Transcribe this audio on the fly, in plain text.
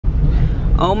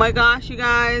Oh my gosh, you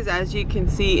guys, as you can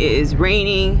see, it is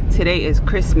raining. Today is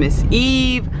Christmas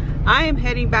Eve. I am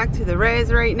heading back to the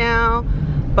res right now,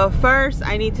 but first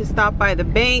I need to stop by the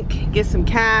bank, get some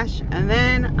cash, and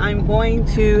then I'm going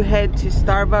to head to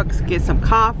Starbucks, get some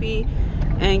coffee,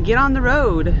 and get on the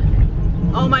road.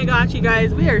 Oh my gosh, you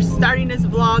guys, we are starting this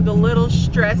vlog a little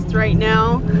stressed right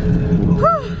now.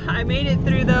 Whew, I made it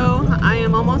through though. I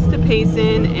am almost to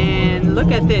Payson, and look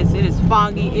at this. It is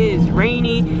foggy, it is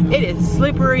rainy, it is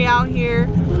slippery out here.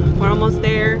 We're almost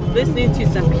there. Listening to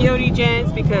some peyote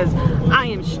jams because I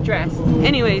am stressed.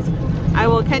 Anyways, I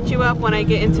will catch you up when I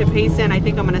get into Payson. I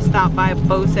think I'm gonna stop by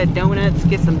Bosa Donuts,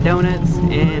 get some donuts,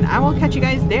 and I will catch you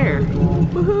guys there.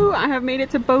 Woohoo, I have made it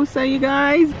to Bosa, you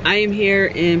guys. I am here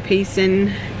in Payson,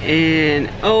 and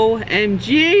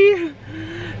OMG,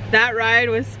 that ride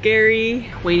was scary.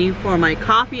 Waiting for my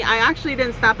coffee. I actually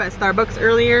didn't stop at Starbucks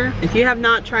earlier. If you have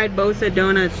not tried Bosa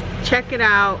Donuts, check it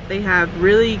out. They have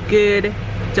really good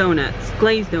donuts,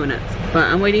 glazed donuts. But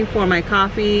I'm waiting for my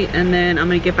coffee, and then I'm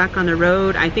gonna get back on the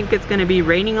road. I think it's gonna be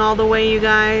raining all the way, you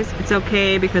guys. It's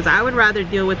okay, because I would rather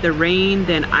deal with the rain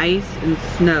than ice and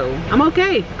snow. I'm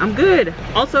okay, I'm good.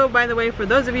 Also, by the way, for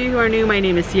those of you who are new, my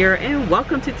name is Sierra, and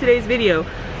welcome to today's video.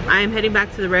 I am heading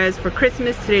back to the res for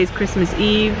Christmas. Today's Christmas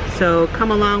Eve, so come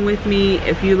along with me.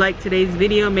 If you like today's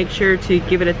video, make sure to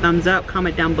give it a thumbs up,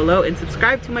 comment down below, and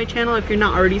subscribe to my channel if you're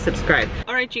not already subscribed.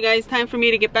 All right, you guys, time for me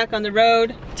to get back on the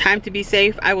road. Time to be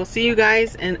safe. I will see you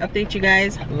guys and update you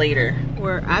guys later.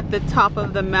 We're at the top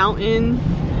of the mountain.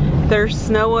 There's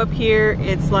snow up here.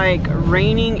 It's like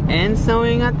raining and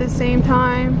snowing at the same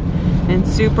time, and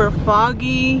super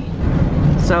foggy,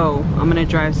 so I'm gonna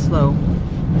drive slow.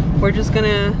 We're just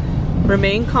gonna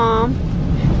remain calm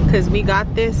because we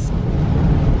got this.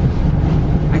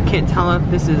 I can't tell if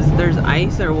this is, there's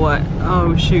ice or what.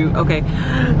 Oh shoot, okay.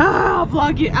 I'll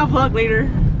vlog it, I'll vlog later.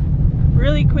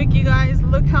 Really quick, you guys,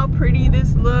 look how pretty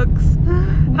this looks.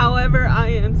 However, I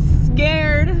am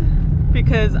scared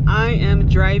because I am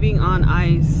driving on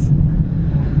ice.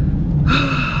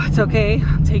 It's okay,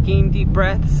 I'm taking deep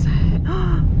breaths.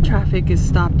 Traffic is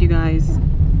stopped, you guys.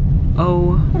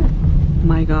 Oh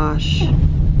my gosh.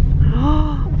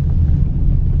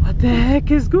 What the heck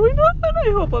is going on?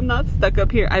 I hope I'm not stuck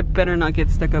up here. I better not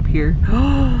get stuck up here.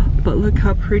 But look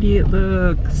how pretty it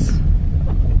looks.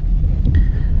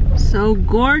 So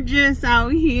gorgeous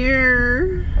out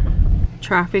here.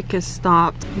 Traffic is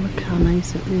stopped. Look how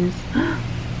nice it is.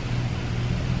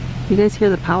 You guys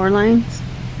hear the power lines?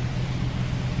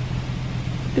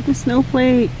 Look at the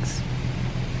snowflakes.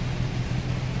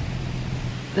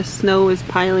 The snow is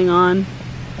piling on.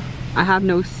 I have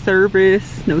no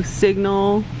service, no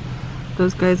signal.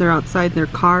 Those guys are outside their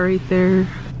car right there.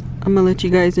 I'm gonna let you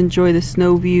guys enjoy the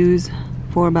snow views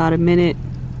for about a minute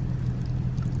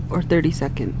or 30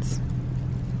 seconds.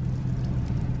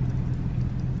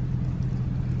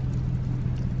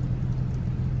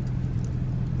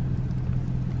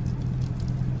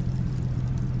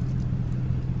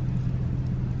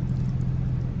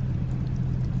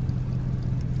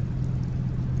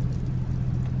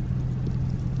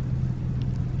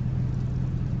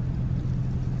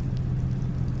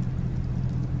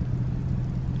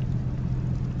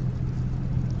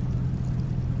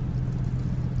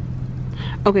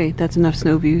 Okay, that's enough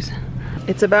snow views.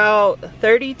 It's about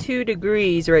 32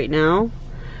 degrees right now.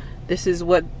 This is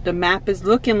what the map is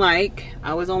looking like.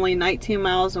 I was only 19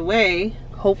 miles away.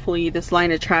 Hopefully this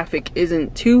line of traffic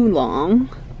isn't too long.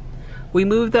 We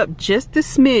moved up just a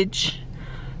smidge,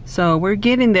 so we're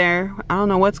getting there. I don't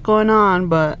know what's going on,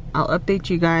 but I'll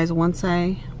update you guys once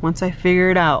I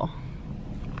figure it out.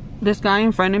 This guy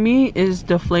in front of me is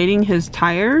deflating his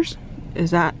tires. Is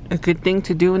that a good thing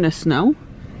to do in the snow?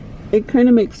 It kind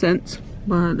of makes sense,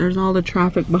 but there's all the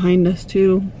traffic behind us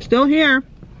too. Still here.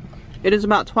 It is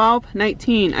about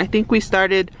 12:19. I think we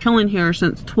started chilling here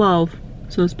since 12,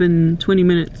 so it's been 20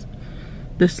 minutes.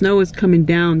 The snow is coming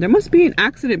down. There must be an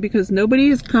accident because nobody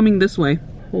is coming this way.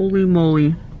 Holy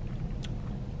moly.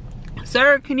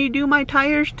 Sir, can you do my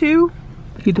tires too?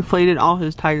 He deflated all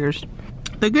his tires.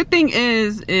 The good thing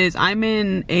is I'm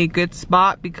in a good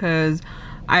spot because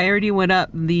I already went up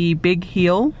the big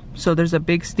hill. So there's a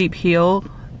big steep hill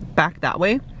back that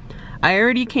way. I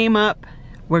already came up.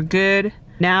 We're good.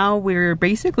 Now we're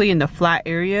basically in the flat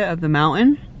area of the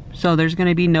mountain. So there's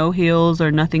gonna be no hills or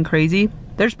nothing crazy.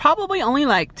 There's probably only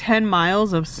like 10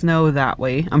 miles of snow that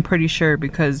way, I'm pretty sure,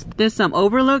 because this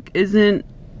overlook isn't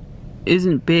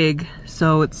big.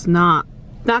 So it's not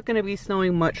gonna be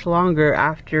snowing much longer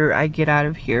after I get out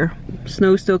of here.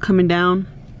 Snow's still coming down.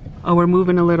 Oh, we're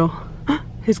moving a little.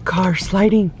 His car's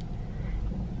sliding.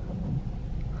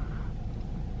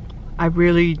 I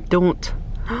really don't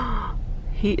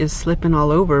He is slipping all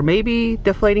over. Maybe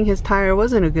deflating his tire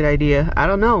wasn't a good idea. I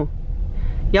don't know.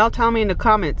 Y'all tell me in the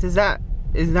comments, is that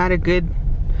a good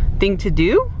thing to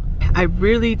do? I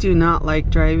really do not like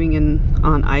driving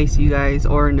on ice, you guys,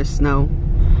 or in the snow.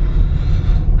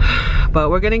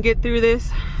 But we're gonna get through this.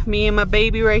 Me and my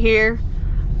baby right here.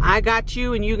 I got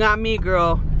you and you got me,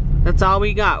 girl. That's all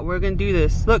we got. We're gonna do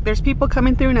this. Look, there's people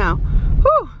coming through now.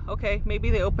 Whew. Okay,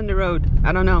 maybe they opened the road.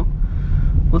 I don't know.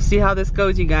 We'll see how this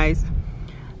goes, you guys.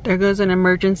 There goes an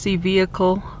emergency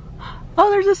vehicle.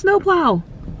 Oh, there's a snowplow.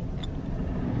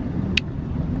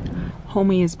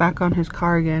 Homie is back on his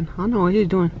car again. I don't know what he's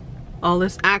doing. All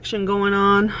this action going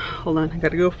on. Hold on, I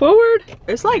gotta go forward.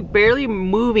 It's like barely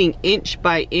moving inch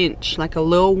by inch, like a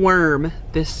little worm.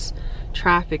 This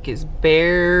traffic is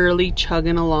barely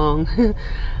chugging along.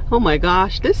 Oh my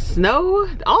gosh, this snow,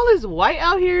 all this white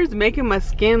out here is making my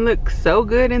skin look so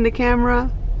good in the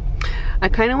camera. I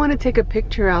kind of want to take a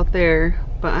picture out there,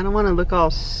 but I don't want to look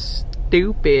all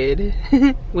stupid.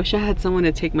 Wish I had someone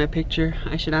to take my picture.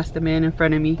 I should ask the man in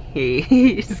front of me.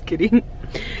 Hey, just kidding.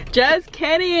 Just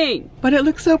kidding. But it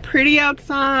looks so pretty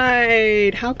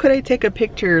outside. How could I take a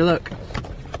picture? Look.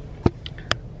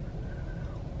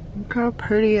 Look how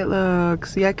pretty it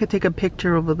looks. See, I could take a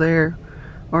picture over there.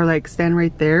 Or like stand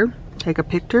right there. Take a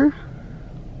picture.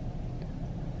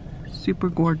 Super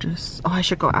gorgeous. Oh, I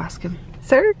should go ask him.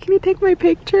 Sir, can you take my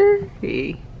picture?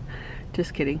 Hey.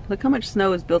 Just kidding. Look how much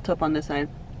snow is built up on this side.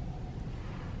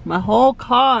 My whole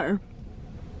car.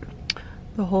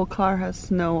 The whole car has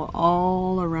snow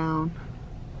all around.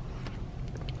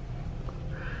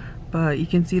 But you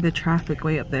can see the traffic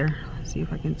way up there. Let's see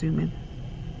if I can zoom in.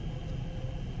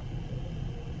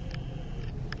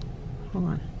 Hold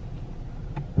on.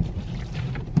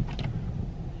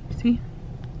 See?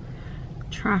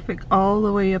 Traffic all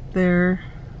the way up there.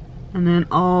 And then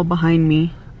all behind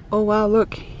me. Oh wow,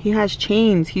 look, he has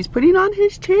chains. He's putting on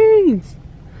his chains.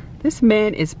 This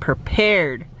man is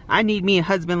prepared. I need me a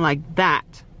husband like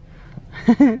that.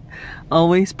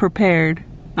 Always prepared.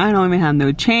 I don't even have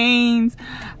no chains.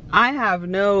 I have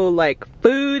no like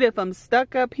food if I'm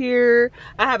stuck up here.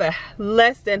 I have a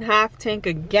less than half tank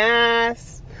of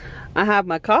gas. I have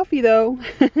my coffee though.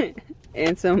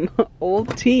 And some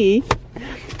old tea.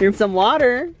 And some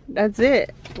water. That's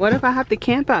it. What if I have to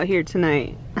camp out here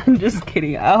tonight? I'm just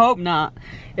kidding. I hope not.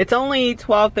 It's only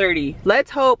 12:30. Let's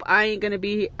hope I ain't gonna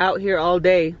be out here all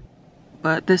day.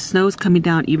 But the snow's coming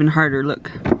down even harder.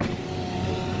 Look.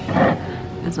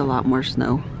 There's a lot more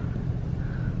snow.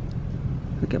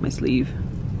 Look at my sleeve.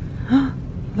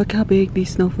 Look how big these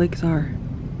snowflakes are.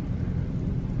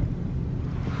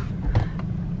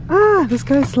 Ah, this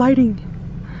guy's sliding.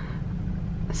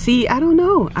 See, I don't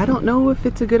know. I don't know if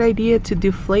it's a good idea to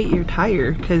deflate your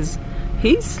tire because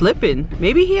he's slipping.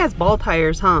 Maybe he has ball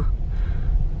tires, huh?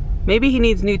 Maybe he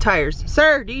needs new tires.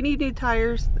 Sir, do you need new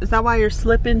tires? Is that why you're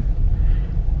slipping?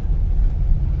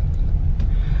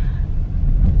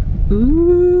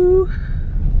 Ooh.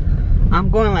 I'm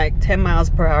going like 10 miles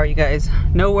per hour, you guys.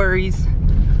 No worries.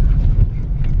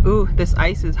 Ooh, this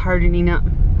ice is hardening up.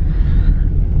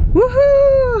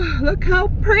 Woohoo! Look how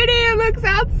pretty it looks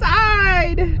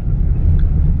outside.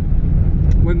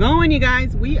 We're going, you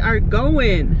guys. We are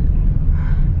going.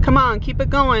 Come on, keep it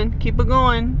going. Keep it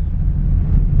going.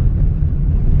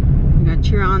 We gotta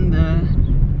cheer on the,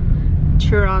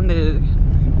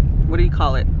 what do you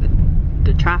call it?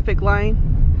 The traffic line.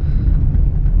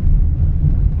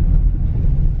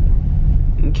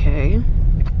 Okay.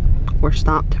 We're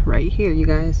stopped right here, you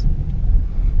guys.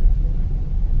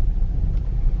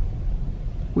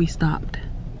 We stopped.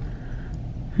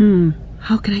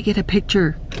 How can I get a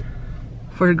picture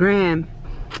for the gram?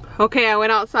 Okay, I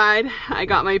went outside. I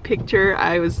got my picture.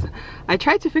 I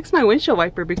tried to fix my windshield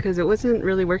wiper because it wasn't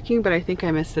really working, but I think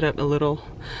I messed it up a little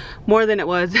more than it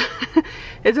was.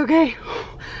 It's okay.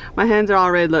 My hands are all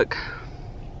red, look.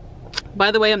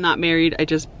 By the way, I'm not married. I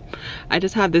just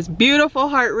have this beautiful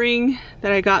heart ring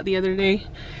that I got the other day.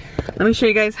 Let me show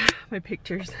you guys my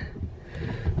pictures.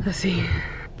 Let's see.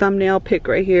 Thumbnail pic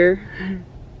right here. I'm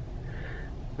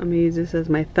gonna use this as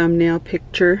my thumbnail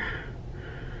picture.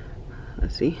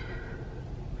 Let's see.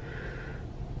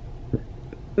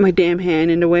 My damn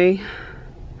hand in the way.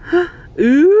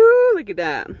 Ooh, look at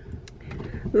that.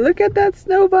 Look at that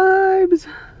snow vibes.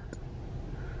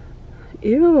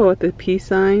 Ew, with the peace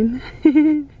sign.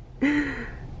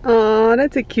 Oh,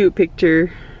 that's a cute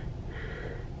picture.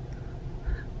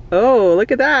 Oh,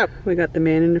 look at that. We got the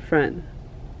man in the front.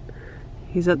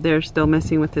 He's up there still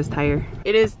messing with his tire.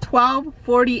 It is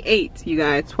 12:48, you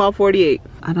guys, 12:48.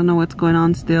 I don't know what's going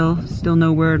on still. Still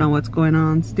no word on what's going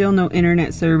on. Still no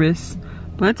internet service,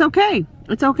 but it's okay.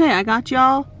 it's okay. I got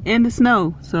y'all in the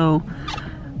snow. So,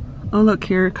 oh look,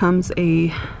 here comes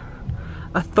a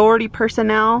authority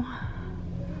personnel.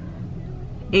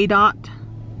 ADOT.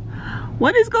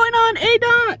 What is going on,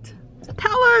 ADOT?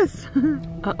 Tell us.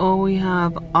 Uh-oh, we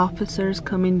have officers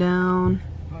coming down.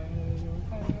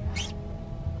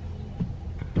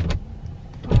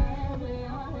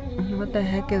 What the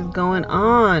heck is going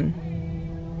on?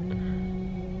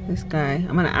 This guy,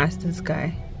 I'm gonna ask this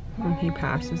guy when he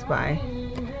passes by.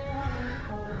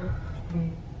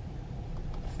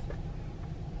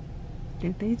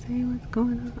 Did they say what's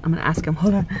going on? I'm gonna ask him.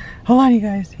 Hold on, you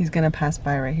guys. He's gonna pass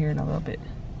by right here in a little bit.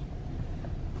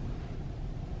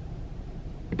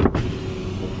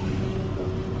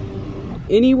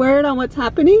 Any word on what's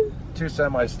happening? 2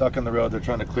 semis stuck in the road. They're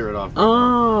trying to clear it off.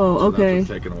 Oh, so okay. That's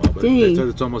taking a while, but they said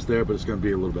it's almost there, but it's going to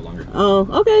be a little bit longer. Oh,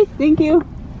 okay. Thank you.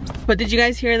 But did you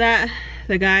guys hear that?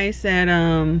 The guy said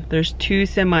there's 2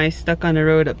 semis stuck on the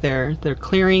road up there. They're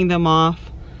clearing them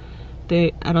off.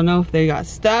 I don't know if they got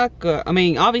stuck. Or, I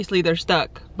mean, obviously they're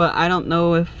stuck, but I don't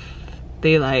know if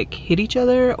they like hit each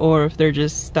other or if they're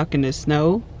just stuck in the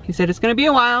snow. He said it's going to be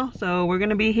a while, so we're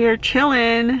going to be here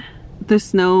chilling. The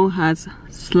snow has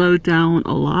slowed down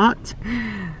a lot.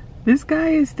 This guy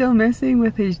is still messing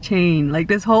with his chain like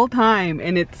this whole time,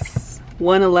 and it's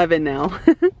 1:11 now.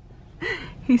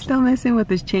 He's still messing with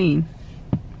his chain.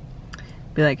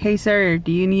 Be like, hey sir,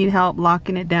 do you need help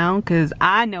locking it down? Cause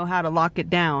I know how to lock it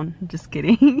down. Just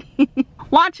kidding.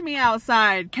 Watch me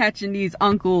outside catching these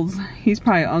uncles. He's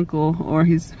probably an uncle or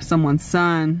he's someone's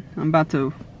son. I'm about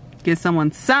to get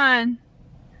someone's son.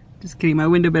 Just kidding, my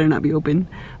window better not be open.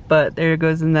 But there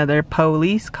goes another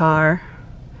police car.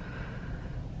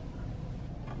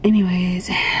 Anyways,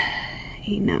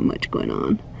 ain't not much going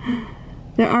on.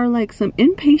 There are like some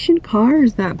impatient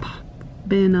cars that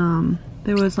been,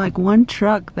 there was like one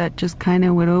truck that just kind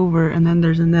of went over, and then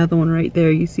there's another one right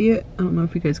there. You see it? I don't know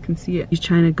if you guys can see it. He's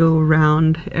trying to go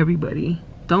around everybody.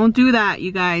 Don't do that,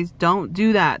 you guys. Don't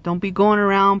do that. Don't be going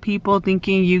around people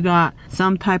thinking you got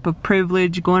some type of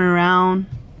privilege going around.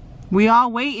 We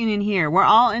all waiting in here. We're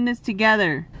all in this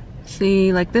together.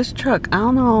 See, like this truck, I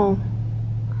don't know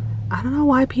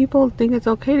why people think it's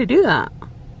okay to do that.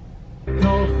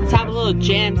 Let's have a little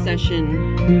jam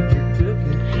session.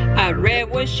 I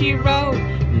read what she wrote.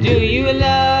 Do you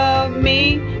love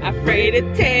me? Afraid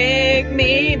to take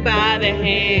me by the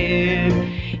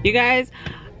hand. You guys,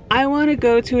 I want to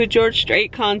go to a George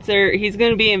Strait concert. He's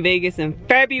going to be in Vegas in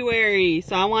February,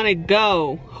 so I want to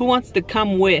go. Who wants to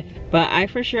come with? But I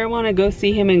for sure want to go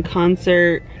see him in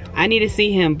concert. I need to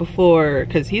see him before,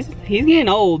 because he's getting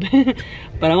old.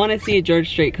 But I want to see a George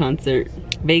Strait concert.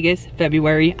 Vegas,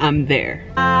 February, I'm there.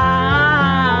 I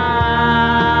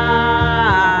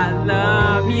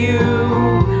love you.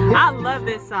 I love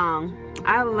this song.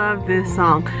 I love this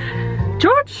song.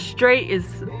 George Strait is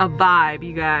a vibe,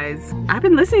 you guys. I've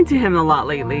been listening to him a lot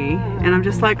lately, and I'm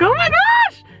just like, oh my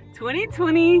gosh!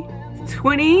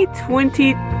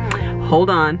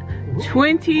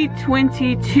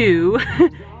 2022,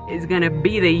 is gonna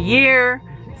be the year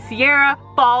Sierra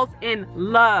falls in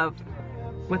love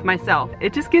with myself.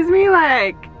 It just gives me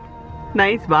like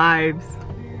nice vibes.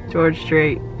 George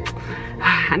Strait.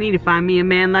 I need to find me a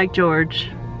man like George.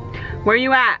 Where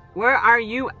you at? Where are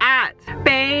you at?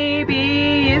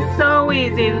 Baby, it's so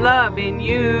easy loving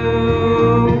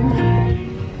you.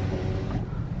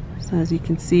 So as you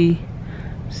can see,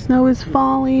 snow is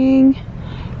falling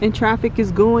and traffic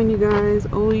is going, you guys.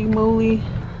 Holy moly.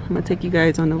 I'm gonna take you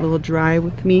guys on a little drive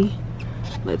with me.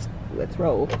 Let's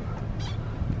roll.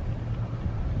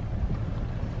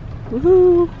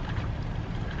 Woohoo!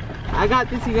 I got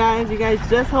this, you guys. You guys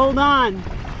just hold on.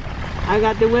 I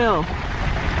got the wheel.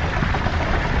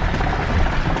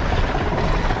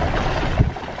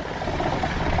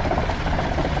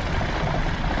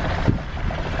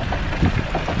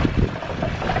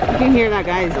 You can hear that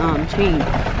guy's chain.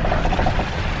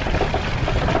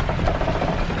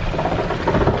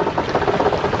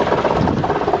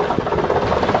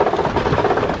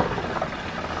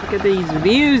 Look at these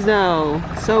views though.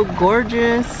 So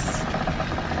gorgeous.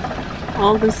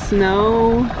 All the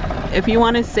snow. If you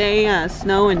want to say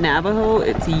snow in Navajo,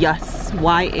 it's yas,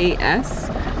 Y-A-S.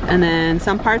 And then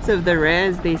some parts of the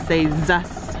res, they say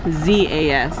zas,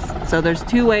 Z-A-S. So there's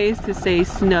 2 ways to say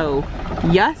snow.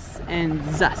 Yas and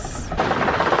zas.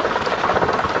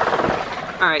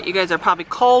 Alright, you guys are probably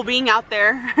cold being out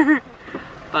there.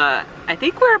 But I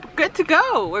think we're good to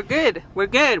go. We're good. We're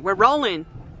good. We're rolling.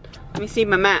 Let me see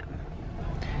my map.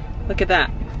 Look at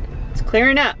that. It's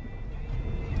clearing up.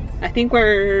 I think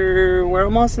we're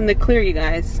almost in the clear, you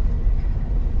guys.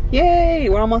 Yay,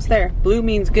 we're almost there. Blue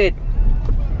means good.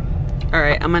 All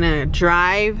right, I'm gonna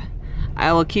drive.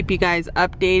 I will keep you guys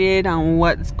updated on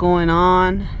what's going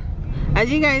on. As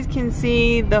you guys can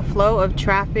see, the flow of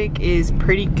traffic is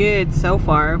pretty good so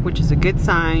far, which is a good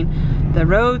sign. The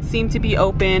roads seem to be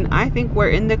open. I think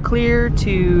we're in the clear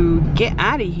to get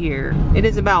out of here. It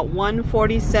is about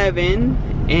 1:47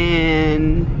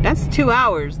 and that's 2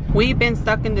 hours. We've been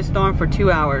stuck in the storm for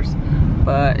 2 hours,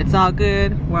 but it's all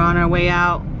good. We're on our way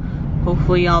out.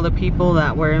 Hopefully all the people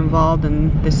that were involved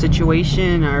in the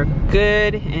situation are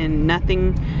good and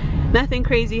nothing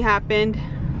crazy happened.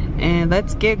 And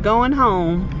let's get going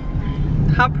home.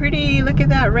 How pretty, look at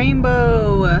that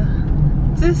rainbow.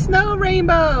 It's a snow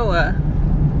rainbow.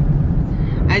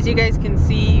 As you guys can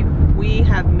see, we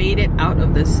have made it out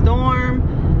of the storm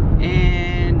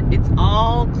and it's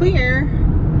all clear.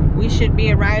 We should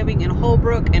be arriving in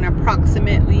Holbrook in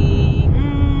approximately,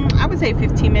 I would say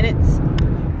 15 minutes.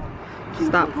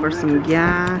 Stop for some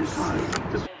gas.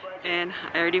 And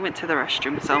I already went to the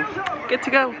restroom, so good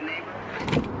to go.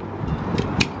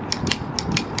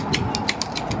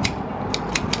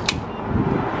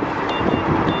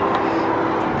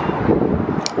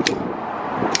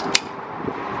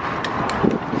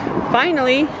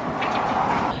 Finally,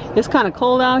 it's kind of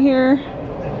cold out here,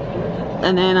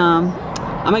 and then I'm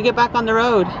gonna get back on the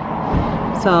road.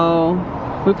 So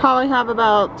we probably have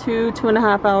about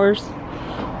 2.5 hours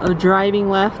of driving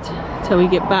left till we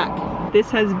get back.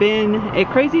 This has been a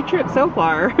crazy trip so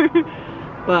far,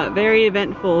 but very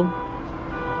eventful.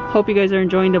 Hope you guys are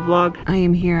enjoying the vlog. I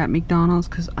am here at McDonald's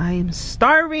because I am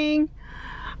starving.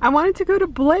 I wanted to go to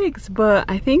Blake's, but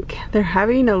I think they're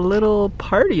having a little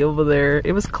party over there.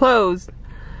 It was closed,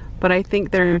 but I think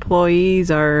their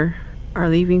employees are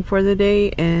leaving for the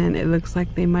day, and it looks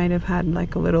like they might have had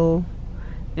like a little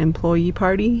employee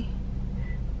party.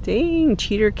 Dang,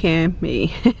 cheater cam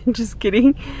me. Just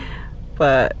kidding.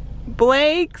 But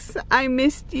Blake's, I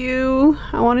missed you.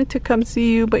 I wanted to come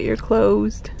see you, but you're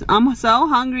closed. I'm so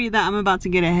hungry that I'm about to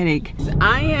get a headache.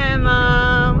 I am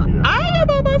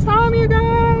almost home, you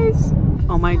guys.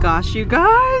 Oh my gosh, you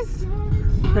guys.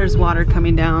 There's water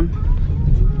coming down.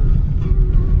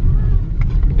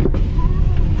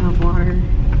 I have water.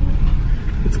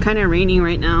 It's kind of raining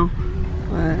right now,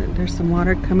 but there's some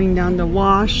water coming down the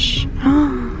wash.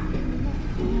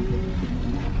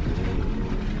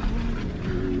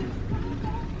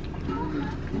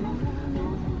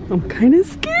 I'm kind of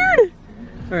scared.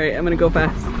 All right, I'm gonna go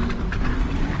fast.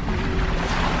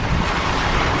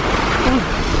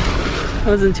 Oh,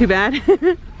 that wasn't too bad.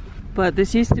 But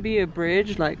this used to be a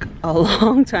bridge like a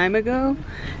long time ago,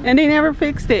 and they never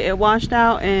fixed it. It washed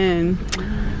out and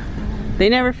they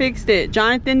never fixed it.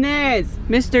 Jonathan Nez,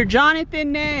 Mr.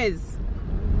 Jonathan Nez.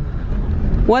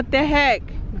 What the heck?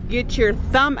 Get your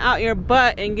thumb out your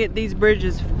butt and get these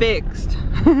bridges fixed.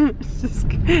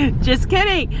 just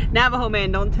kidding. Navajo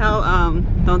man, don't tell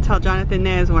Jonathan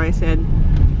Nez what I said.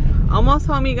 Almost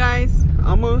home, you guys.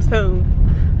 Almost home.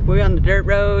 We're on the dirt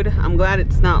road. I'm glad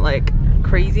it's not like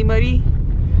crazy muddy.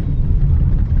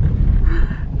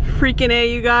 Freaking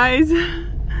A, you guys.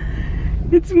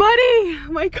 It's muddy.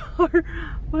 My car.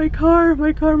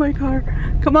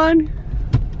 Come on.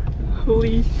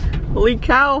 Holy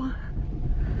cow.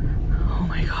 Oh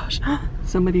my gosh.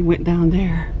 Somebody went down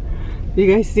there. You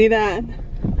guys see that?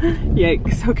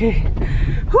 Yikes. Okay.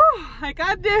 Whew, I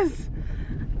got this.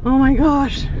 Oh my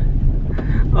gosh.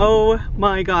 Oh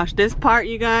my gosh. This part,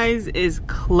 you guys, is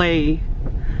clay.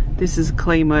 This is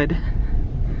clay mud.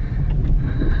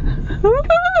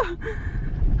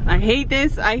 I hate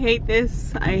this. I hate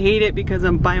this. I hate it because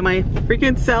I'm by my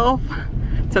freaking self.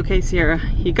 It's okay, Sierra.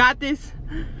 You got this.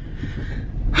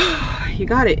 You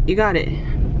got it. You got it.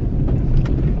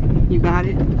 You got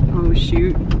it. Oh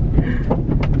shoot.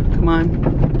 Come on.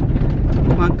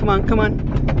 Come on, come on, come on.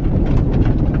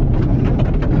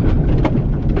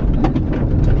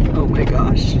 Oh my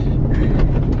gosh.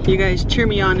 You guys cheer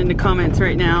me on in the comments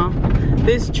right now.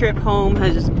 This trip home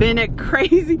has just been a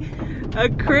crazy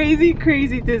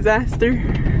disaster.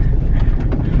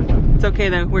 It's okay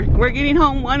though. We're getting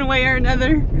home one way or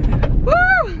another. Woo!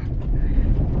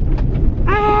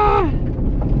 Ah!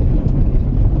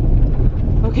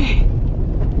 Okay.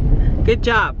 Good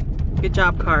job. Good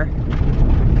job, car.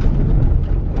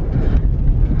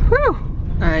 Whew.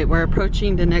 Alright, we're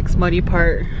approaching the next muddy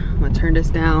part. I'm gonna turn this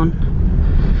down.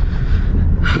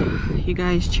 You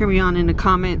guys cheer me on in the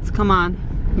comments. Come on.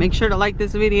 Make sure to like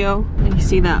this video. And you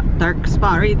see that dark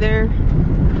spot right there?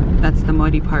 That's the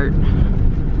muddy part.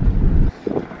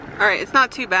 Alright, it's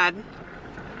not too bad.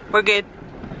 We're good.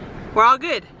 We're all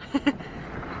good.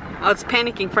 I was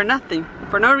panicking for nothing.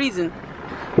 For no reason.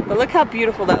 But look how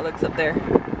beautiful that looks up there.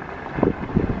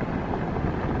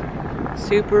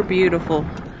 super beautiful.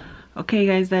 Okay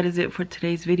guys, that is it for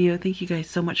today's video. Thank you guys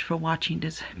so much for watching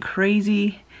this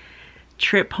crazy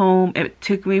trip home. It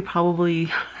took me probably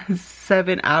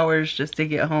 7 hours just to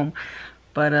get home,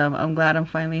 but I'm glad I'm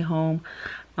finally home.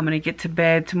 I'm gonna get to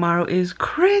bed. Tomorrow is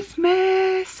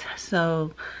Christmas,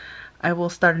 so I will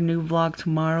start a new vlog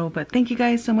tomorrow. But thank you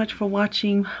guys so much for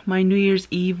watching my New Year's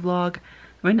Eve vlog.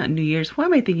 Well, not New Year's, why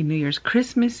am I thinking New Year's?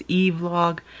 Christmas Eve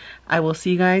vlog. I will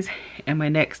see you guys in my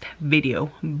next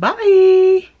video.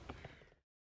 Bye.